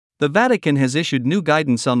The Vatican has issued new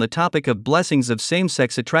guidance on the topic of blessings of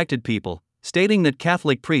same-sex attracted people, stating that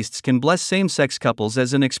Catholic priests can bless same-sex couples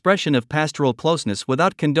as an expression of pastoral closeness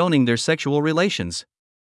without condoning their sexual relations.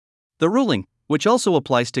 The ruling, which also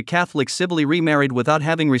applies to Catholics civilly remarried without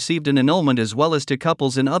having received an annulment as well as to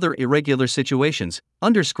couples in other irregular situations,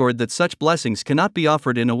 underscored that such blessings cannot be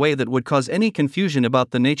offered in a way that would cause any confusion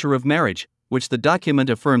about the nature of marriage, which the document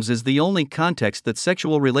affirms is the only context that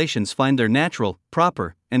sexual relations find their natural,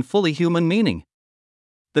 proper, and fully human meaning.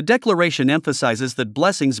 The declaration emphasizes that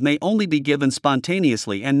blessings may only be given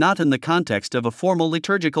spontaneously and not in the context of a formal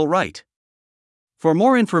liturgical rite. For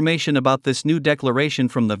more information about this new declaration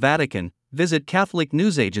from the Vatican, visit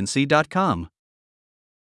CatholicNewsAgency.com.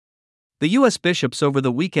 The U.S. bishops over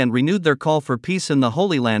the weekend renewed their call for peace in the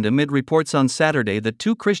Holy Land amid reports on Saturday that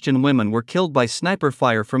 2 Christian women were killed by sniper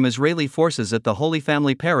fire from Israeli forces at the Holy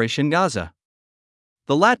Family Parish in Gaza.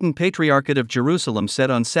 The Latin Patriarchate of Jerusalem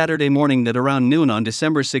said on Saturday morning that around noon on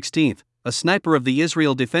December 16, a sniper of the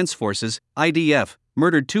Israel Defense Forces, IDF,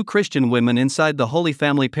 murdered 2 Christian women inside the Holy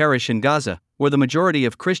Family Parish in Gaza, where the majority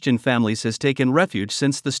of Christian families has taken refuge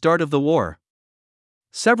since the start of the war.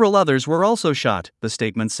 Several others were also shot, the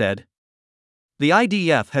statement said. The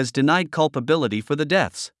IDF has denied culpability for the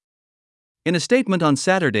deaths. In a statement on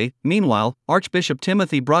Saturday, meanwhile, Archbishop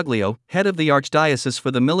Timothy Broglio, head of the Archdiocese for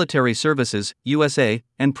the Military Services, USA,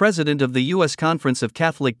 and president of the U.S. Conference of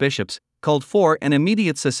Catholic Bishops, called for an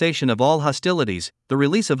immediate cessation of all hostilities, the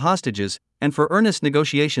release of hostages, and for earnest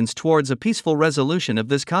negotiations towards a peaceful resolution of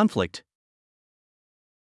this conflict.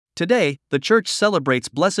 Today, the Church celebrates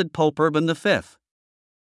Blessed Pope Urban V.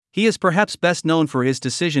 He is perhaps best known for his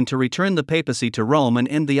decision to return the papacy to Rome and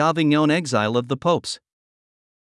end the Avignon exile of the popes.